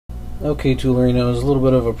Okay, Toolerinos, a little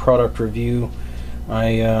bit of a product review. I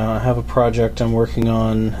have a project I'm working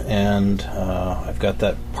on, and I've got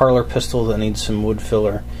that parlor pistol that needs some wood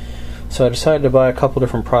filler. So I decided to buy a couple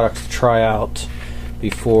different products to try out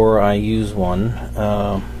before I use one.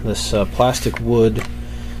 This plastic wood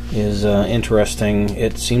is interesting.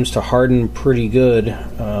 It seems to harden pretty good,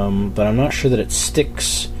 but I'm not sure that it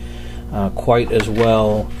sticks quite as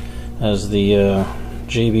well as the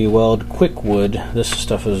JB Weld Quick Wood. This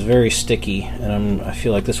stuff is very sticky, and I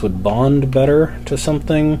feel like this would bond better to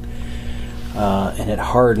something, and it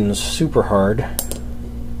hardens super hard,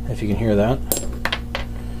 if you can hear that.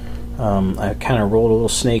 I kind of rolled a little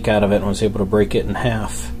snake out of it and was able to break it in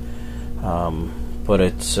half, but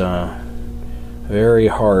it's very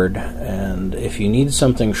hard, and if you need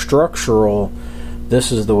something structural,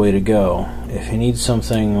 this is the way to go. If you need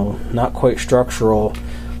something not quite structural,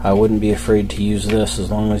 I wouldn't be afraid to use this, as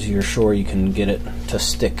long as you're sure you can get it to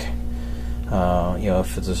stick.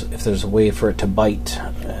 If there's a way for it to bite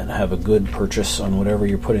and have a good purchase on whatever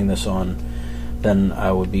you're putting this on, then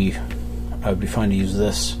I would be fine to use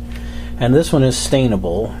this. And this one is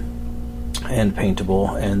stainable and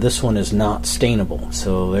paintable, and this one is not stainable.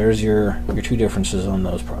 So there's your two differences on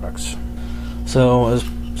those products. So as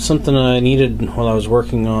something I needed while I was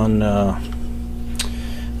working on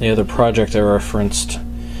the other project I referenced,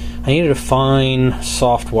 I needed a fine,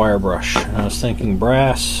 soft wire brush, and I was thinking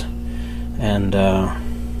brass, and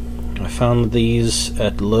I found these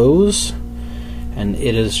at Lowe's, and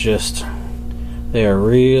it is just, they are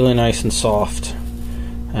really nice and soft.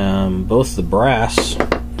 Both the brass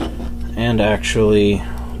and actually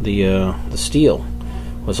the steel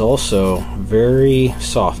was also very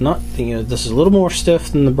soft. This is a little more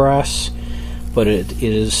stiff than the brass, but it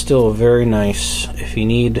is still very nice. If you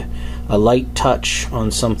need a light touch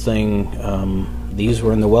on something, these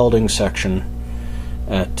were in the welding section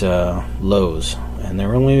at Lowe's, and they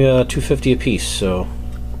were only $2.50 a piece, so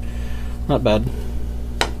not bad.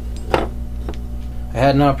 I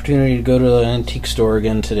had an opportunity to go to the antique store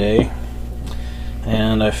again today,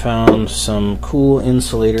 and I found some cool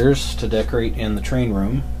insulators to decorate in the train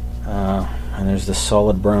room. And there's this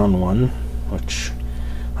solid brown one, which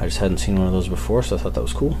I just hadn't seen one of those before, so I thought that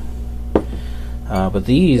was cool. But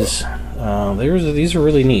these are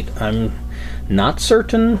really neat. I'm not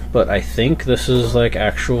certain, but I think this is like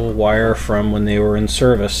actual wire from when they were in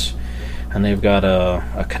service, and they've got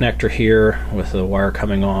a connector here with the wire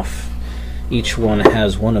coming off. Each one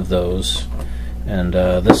has one of those, and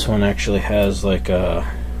this one actually has like a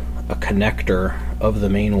connector of the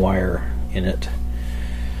main wire in it.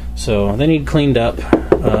 So they need cleaned up,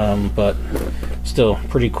 but still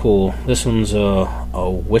pretty cool. This one's a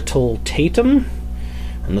Whittle Tatum,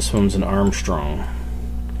 and this one's an Armstrong.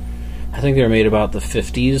 I think they were made about the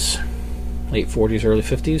 50s, late 40s, early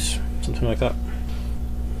 50s, something like that.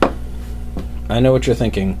 I know what you're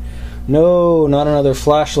thinking. No, not another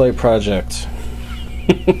flashlight project.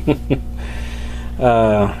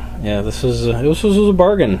 Yeah, this was a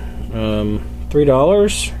bargain.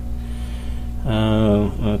 $3.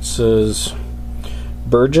 It says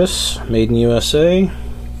Burgess, made in USA,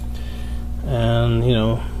 and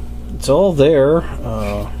it's all there,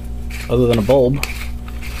 other than a bulb.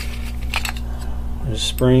 There's a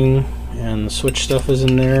spring, and the switch stuff is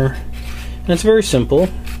in there, and it's very simple.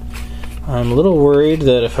 I'm a little worried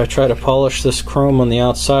that if I try to polish this chrome on the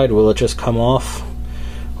outside, will it just come off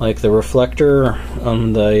like the reflector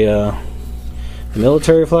on the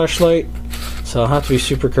military flashlight? So I'll have to be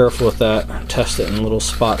super careful with that. Test it in a little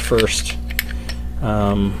spot first.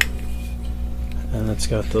 And it's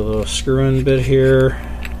got the little screw-in bit here.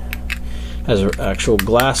 Has an actual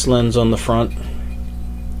glass lens on the front.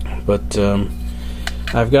 But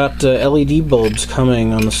I've got LED bulbs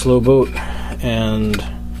coming on the slow boat, and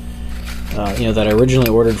that I originally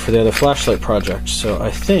ordered for the other flashlight project. So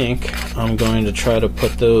I think I'm going to try to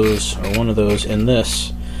put those, or one of those, in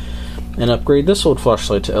this, and upgrade this old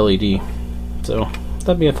flashlight to LED. So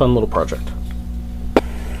that'd be a fun little project.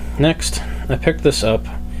 Next, I picked this up.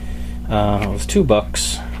 It was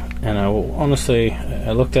 $2, and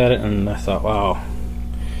I looked at it and I thought, wow,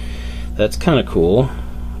 that's kind of cool.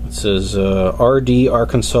 It says RD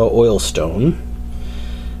Arkansas Oilstone,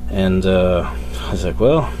 and I was like,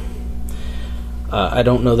 well, I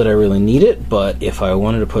don't know that I really need it, but if I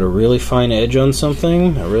wanted to put a really fine edge on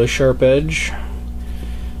something, a really sharp edge,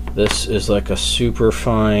 this is like a super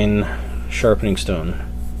fine sharpening stone.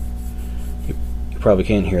 You probably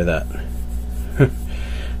can't hear that.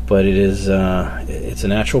 But it is, it's a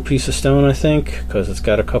natural piece of stone, I think, because it's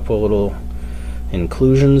got a couple little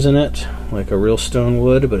inclusions in it, like a real stone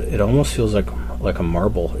would, but it almost feels like a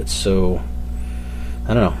marble. It's so,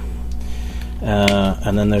 I don't know.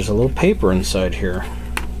 And then there's a little paper inside here.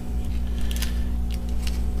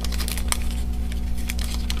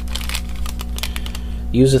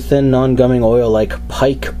 Use a thin, non-gumming oil like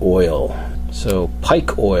pike oil. So,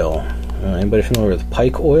 pike oil. Anybody familiar with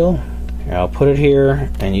pike oil? Here, I'll put it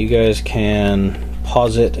here, and you guys can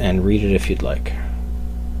pause it and read it if you'd like.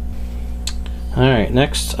 Alright,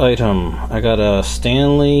 next item. I got a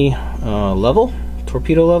Stanley level,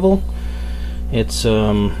 torpedo level. It's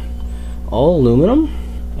all aluminum,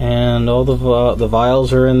 and all the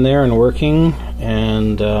vials are in there and working,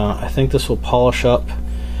 and I think this will polish up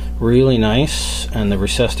really nice, and the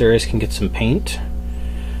recessed areas can get some paint,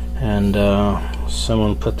 and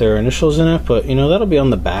someone put their initials in it, but you know, that'll be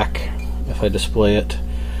on the back if I display it,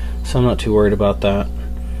 so I'm not too worried about that.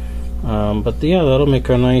 But yeah, that'll make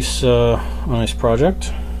a nice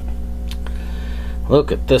project.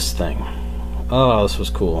 Look at this thing. Oh, this was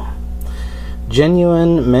cool.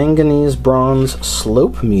 Genuine manganese bronze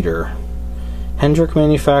slope meter. Hendrick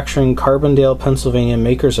Manufacturing, Carbondale, Pennsylvania,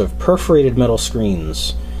 makers of perforated metal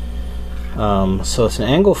screens. So it's an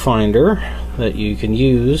angle finder that you can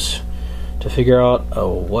use to figure out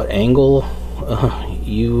what angle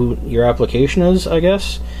your application is, I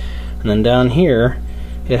guess. And then down here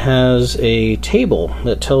it has a table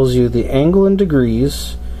that tells you the angle in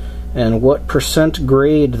degrees and what %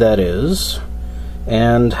 grade that is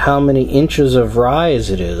and how many inches of rise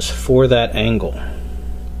it is for that angle.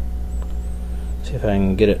 See if I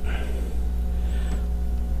can get it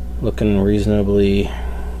looking reasonably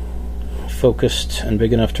focused and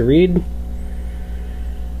big enough to read.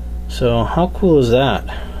 So how cool is that?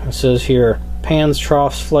 It says here, pans,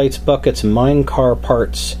 troughs, flights, buckets, mine car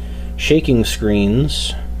parts, shaking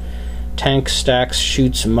screens, tanks, stacks,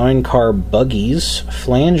 chutes, mine car buggies,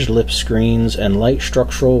 flanged lip screens, and light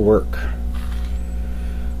structural work.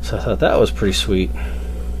 So I thought that was pretty sweet.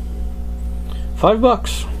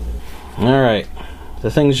 $5. Alright. The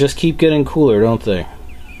things just keep getting cooler, don't they?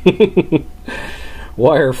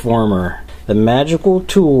 Wire former. The magical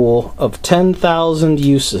tool of 10,000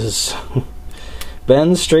 uses.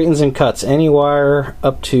 Bends, straightens, and cuts any wire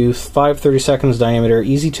up to 5/32 diameter.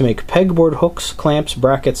 Easy to make pegboard hooks, clamps,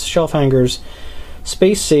 brackets, shelf hangers,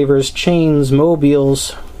 space savers, chains,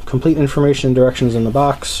 mobiles. Complete information and directions in the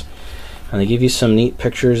box. And they give you some neat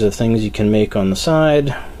pictures of things you can make on the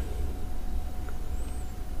side.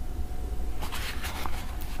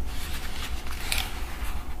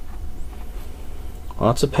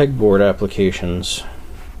 Lots of pegboard applications.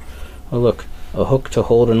 Oh look, a hook to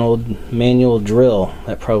hold an old manual drill.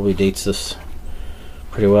 That probably dates this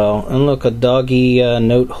pretty well. And look, a doggy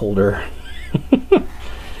note holder.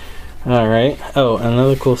 Alright. Oh,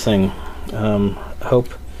 another cool thing. I hope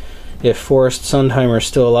if Forrest Sundheimer is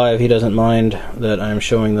still alive, he doesn't mind that I'm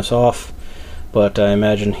showing this off. But I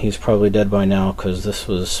imagine he's probably dead by now, because this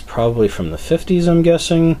was probably from the 50s, I'm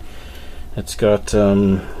guessing. It's got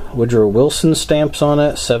Woodrow Wilson stamps on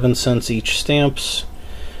it, 7 cents each stamps.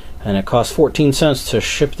 And it cost 14 cents to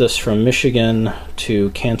ship this from Michigan to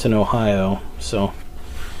Canton, Ohio. So,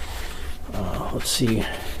 let's see.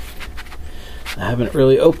 I haven't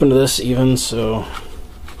really opened this even, so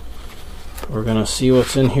we're gonna see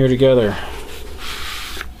what's in here together.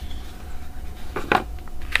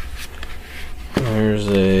 There's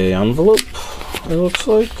a envelope, it looks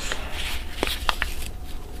like.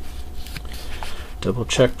 Double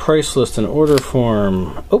check price list and order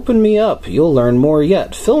form. Open me up, you'll learn more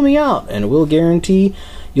yet. Fill me out, and we'll guarantee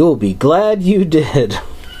you'll be glad you did.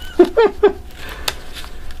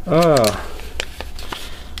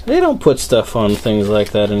 They don't put stuff on things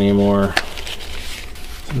like that anymore.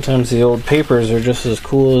 Sometimes the old papers are just as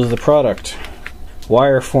cool as the product.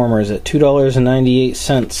 Wire formers at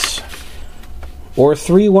 $2.98. Or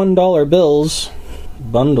 3 $1 bills.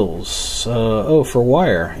 Bundles. Oh, for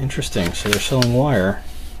wire. Interesting. So they're selling wire.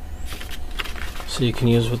 So you can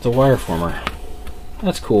use with the wire former.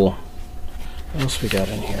 That's cool. What else we got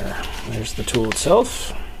in here? There's the tool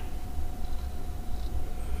itself.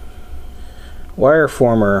 Wire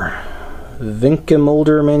former.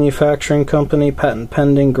 Vinkemulder Manufacturing Company, patent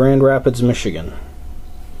pending, Grand Rapids, Michigan.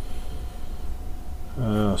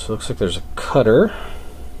 So it looks like there's a cutter.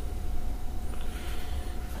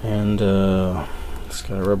 And it's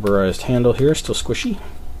got a rubberized handle here, still squishy.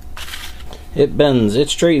 It bends, it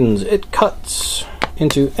straightens, it cuts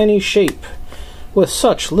into any shape with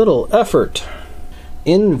such little effort.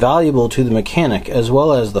 Invaluable to the mechanic as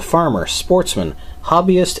well as the farmer, sportsman,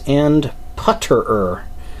 hobbyist, and putterer.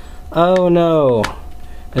 Oh no.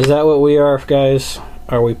 Is that what we are, guys?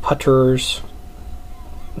 Are we putterers?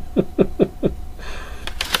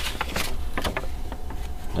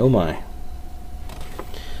 Oh my.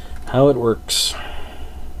 how it works.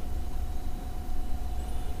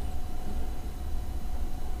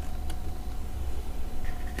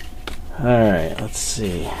 Alright, let's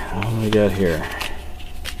see. What do we got here?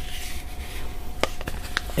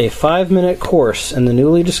 A 5-minute course in the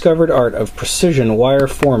newly discovered art of precision wire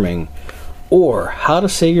forming, or how to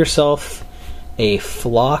save yourself a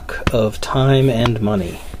flock of time and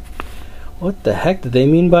money. What the heck did they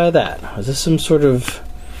mean by that? Was this some sort of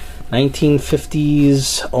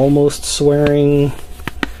 1950s almost swearing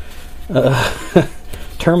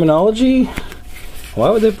terminology? Why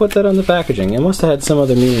would they put that on the packaging? It must have had some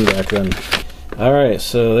other meaning back then. Alright,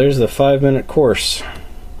 so there's the 5-minute course.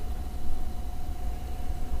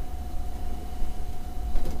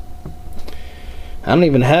 I don't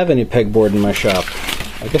even have any pegboard in my shop.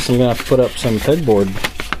 I guess I'm going to have to put up some pegboard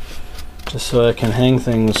just so I can hang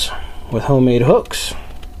things with homemade hooks.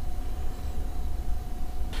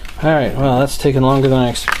 Alright, well that's taken longer than I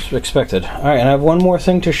expected. Alright, and I have one more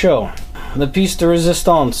thing to show. The piece de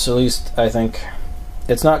resistance, at least I think.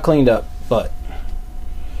 It's not cleaned up, but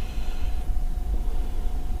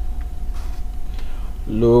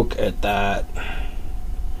look at that.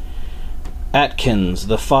 Atkins,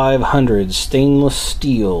 the 500 stainless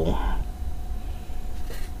steel.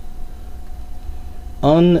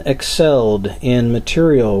 Unexcelled in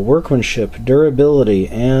material, workmanship, durability,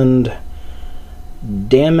 and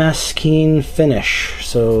Damascene finish.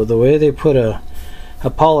 So the way they put a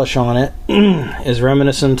polish on it is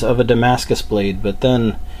reminiscent of a Damascus blade, but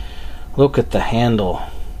then look at the handle.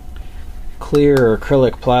 Clear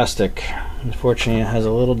acrylic plastic. Unfortunately, it has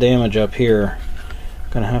a little damage up here.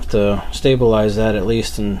 Gonna have to stabilize that at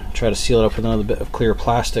least and try to seal it up with another bit of clear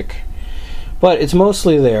plastic. But it's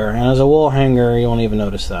mostly there, and as a wall hanger you won't even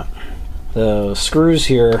notice that. The screws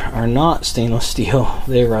here are not stainless steel,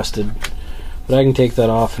 they rusted. But I can take that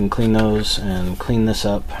off and clean those and clean this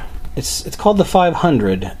up. It's called the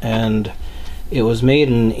 500, and it was made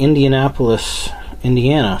in Indianapolis,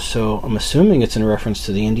 Indiana, so I'm assuming it's in reference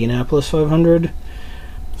to the Indianapolis 500.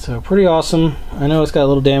 So pretty awesome. I know it's got a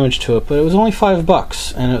little damage to it, but it was only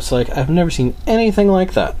 $5, and it's like, I've never seen anything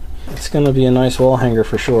like that. It's going to be a nice wall hanger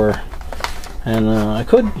for sure. And I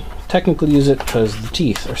could technically use it because the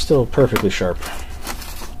teeth are still perfectly sharp.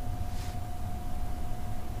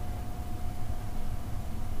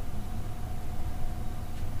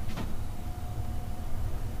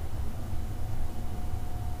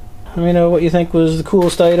 Let me know what you think was the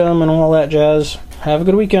coolest item and all that jazz. Have a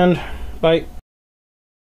good weekend. Bye.